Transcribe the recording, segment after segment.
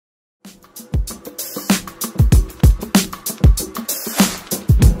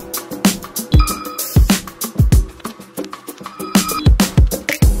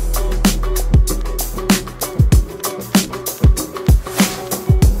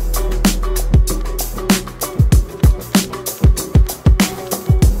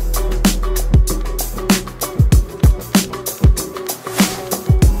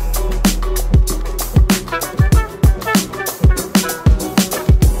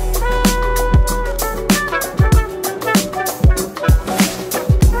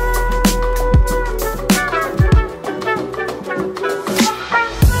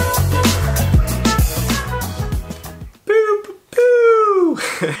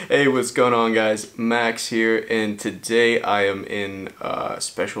Hey, what's going on, guys? Max here, and today I am in a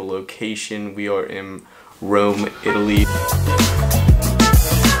special location. We are in Rome, Italy.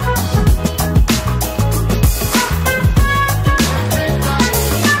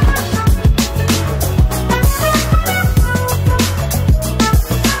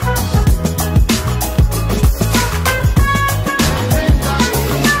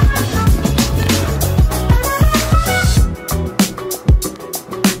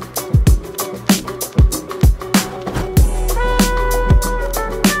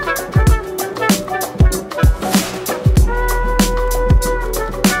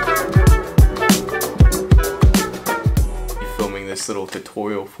 This little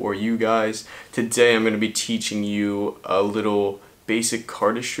tutorial for you guys. Today I'm going to be teaching you a little basic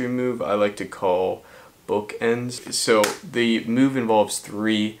cardistry move I like to call bookends. So the move involves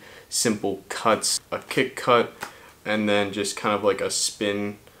 3 simple cuts: a kick cut, and then just kind of like a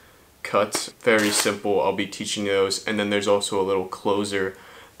spin cut. Very simple. I'll be teaching you those, and then there's also a little closer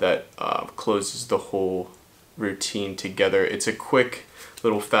that closes the whole routine together. It's a quick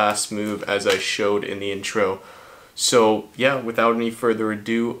little fast move, as I showed in the intro. So yeah, without any further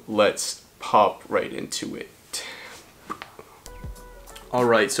ado, let's pop right into it.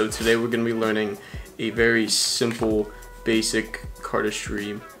 Alright, so today we're going to be learning a very simple, basic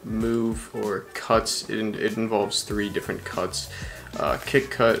cardistry move or cuts. It involves 3 different cuts. Kick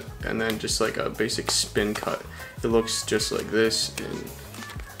cut, and then just like a basic spin cut. It looks just like this, and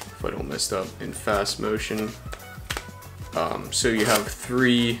if I don't mess up, in fast motion. So you have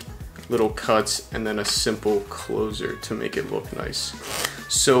 3 little cuts and then a simple closer to make it look nice.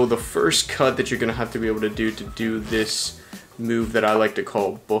 So the first cut that you're gonna have to be able to do this move that I like to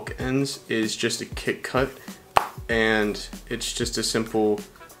call bookends is just a kick cut, and it's just a simple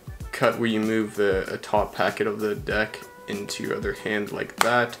cut where you move a top packet of the deck into your other hand like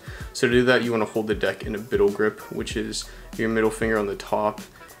that. So to do that, you want to hold the deck in a biddle grip, which is your middle finger on the top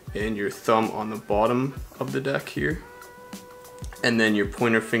and your thumb on the bottom of the deck here. And then your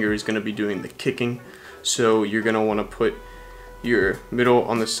pointer finger is going to be doing the kicking. So you're going to want to put your middle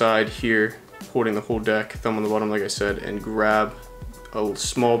on the side here, holding the whole deck, thumb on the bottom like I said, and grab a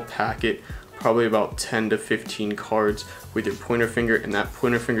small packet, probably about 10 to 15 cards with your pointer finger, and that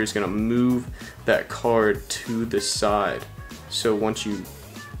pointer finger is going to move that card to the side. So once you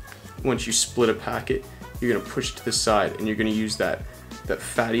split a packet, you're going to push it to the side, and you're going to use the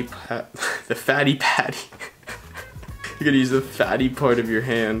fatty patty. You're going to use the fatty part of your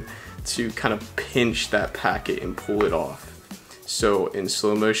hand to kind of pinch that packet and pull it off. So in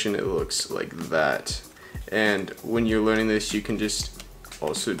slow motion it looks like that. And when you're learning this, you can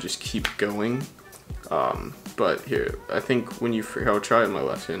also just keep going. But here, I think I'll try it in my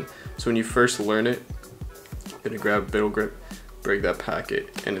left hand. So when you first learn it, you're going to grab biddle grip, break that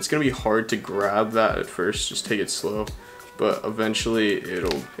packet. And it's going to be hard to grab that at first, just take it slow. But eventually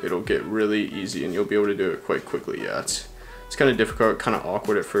it'll get really easy and you'll be able to do it quite quickly. Yeah, it's kind of difficult, kind of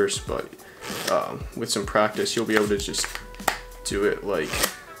awkward at first, but with some practice you'll be able to just do it like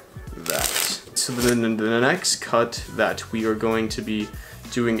that. So then the next cut that we are going to be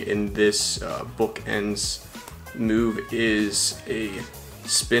doing in this bookends move is a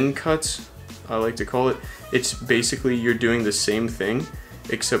spin cut, I like to call it. It's basically you're doing the same thing,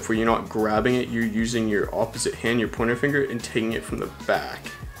 except for you're not grabbing it, you're using your opposite hand, your pointer finger, and taking it from the back.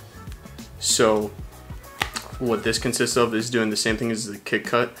 So what this consists of is doing the same thing as the kick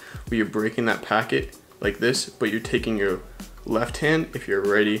cut, where you're breaking that packet like this, but you're taking your left hand, if you're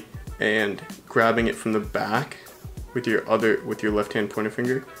ready, and grabbing it from the back with your left hand pointer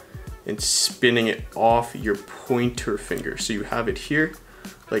finger and spinning it off your pointer finger. So you have it here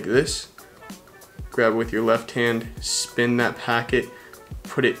like this, grab it with your left hand, spin that packet,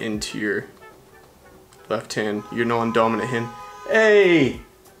 put it into your left hand, your non-dominant hand. Hey!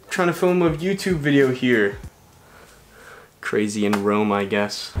 I'm trying to film a YouTube video here. Crazy in Rome, I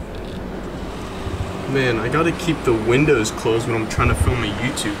guess. Man, I gotta keep the windows closed when I'm trying to film a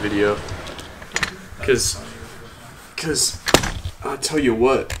YouTube video. Cause I'll tell you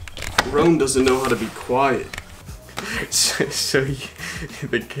what, Rome doesn't know how to be quiet. So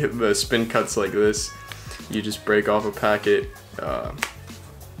the spin cuts like this. You just break off a packet,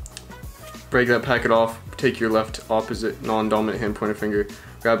 break that packet off, take your left opposite non-dominant hand pointer finger,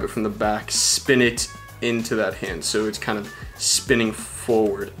 grab it from the back, spin it into that hand, so it's kind of spinning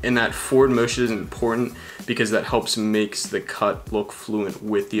forward. And that forward motion is important because that helps makes the cut look fluent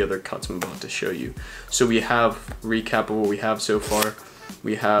with the other cuts I'm about to show you. So we have, recap of what we have so far.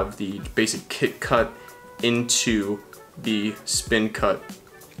 We have the basic kick cut into the spin cut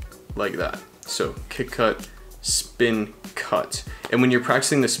like that. So kick cut, spin cut. And when you're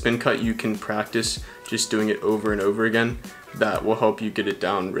practicing the spin cut, you can practice just doing it over and over again. That will help you get it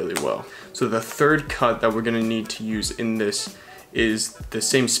down really well. So the third cut that we're gonna need to use in this is the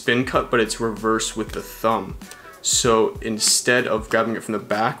same spin cut, but it's reversed with the thumb. So instead of grabbing it from the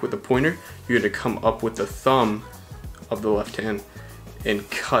back with the pointer, you're gonna come up with the thumb of the left hand and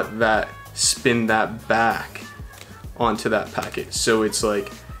cut that, spin that back onto that packet. So it's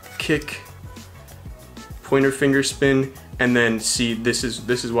like kick, pointer finger spin, and then see, this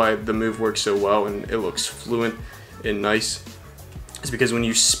is why the move works so well and it looks fluent and nice. It's because when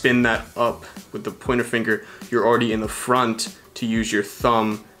you spin that up with the pointer finger, you're already in the front to use your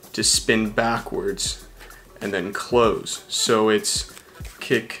thumb to spin backwards and then close. So it's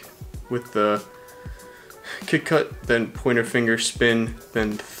kick with the kick cut, then pointer finger spin,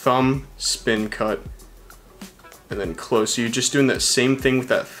 then thumb spin cut, and then close. So you're just doing that same thing with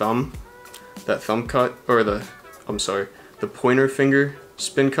that thumb cut, or the pointer finger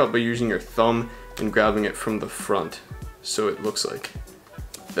spin cut, but using your thumb and grabbing it from the front. So it looks like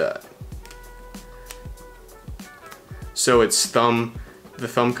that. So it's thumb, the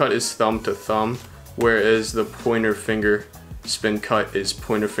thumb cut is thumb to thumb, whereas the pointer finger spin cut is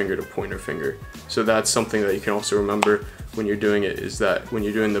pointer finger to pointer finger. So that's something that you can also remember when you're doing it, is that when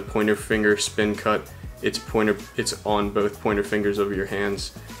you're doing the pointer finger spin cut, it's on both pointer fingers of your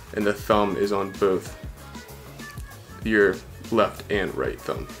hands, and the thumb is on both your left and right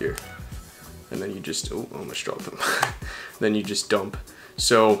thumb here. And then you just, oh, almost dropped them. Then you just dump.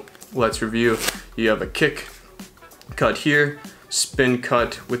 So let's review. You have a kick cut here, spin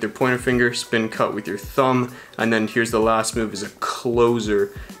cut with your pointer finger, spin cut with your thumb, and then here's the last move, is a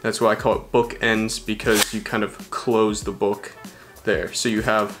closer. That's why I call it book ends, because you kind of close the book there. So you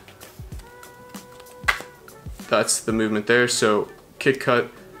have, that's the movement there. So kick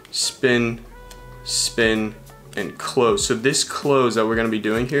cut, spin, spin, and close. So this close that we're gonna be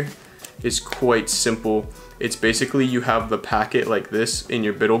doing here is quite simple. It's basically, you have the packet like this in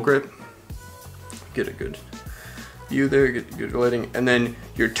your biddle grip. Get a good view there, get good lighting, and then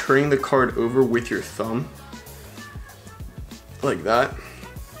you're turning the card over with your thumb, like that.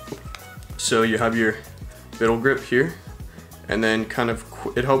 So you have your biddle grip here, and then kind of,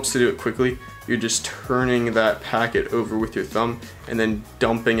 it helps to do it quickly. You're just turning that packet over with your thumb and then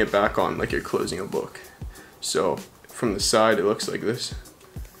dumping it back on like you're closing a book. So from the side, it looks like this.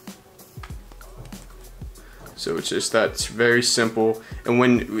 So it's just, that's very simple. And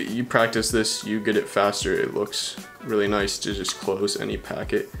when you practice this, you get it faster. It looks really nice to just close any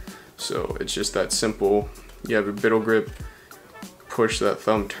packet. So it's just that simple. You have a biddle grip, push that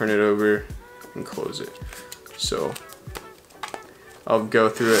thumb, turn it over, and close it. So I'll go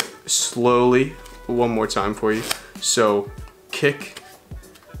through it slowly one more time for you. So kick,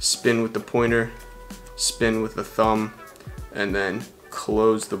 spin with the pointer, spin with the thumb, and then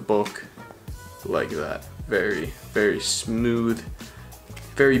close the book like that. Very, very smooth,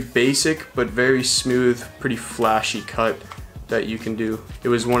 very basic, but very smooth, pretty flashy cut that you can do. It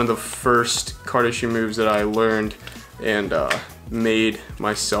was one of the first cardistry moves that I learned and made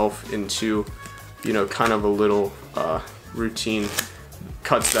myself into, you know, kind of a little routine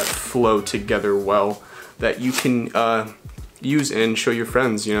cuts that flow together well, that you can use and show your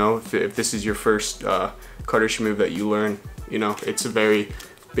friends. You know, if this is your first cardistry move that you learn, you know, it's a very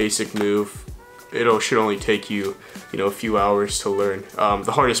basic move. It should only take you, you know, a few hours to learn.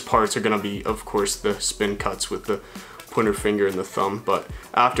 The hardest parts are gonna be, of course, the spin cuts with the pointer finger and the thumb, but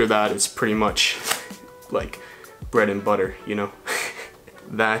after that, it's pretty much like bread and butter, you know?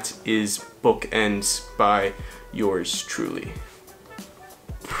 That is Book Ends by yours truly.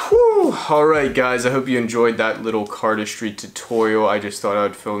 Whew. Alright guys, I hope you enjoyed that little cardistry tutorial. I just thought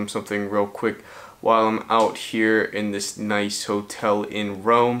I'd film something real quick while I'm out here in this nice hotel in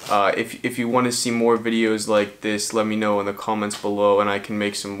Rome. If you want to see more videos like this, let me know in the comments below and I can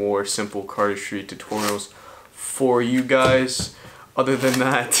make some more simple cardistry tutorials for you guys. Other than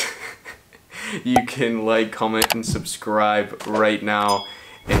that, you can like, comment, and subscribe right now,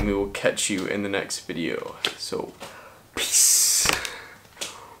 and we will catch you in the next video. So, peace.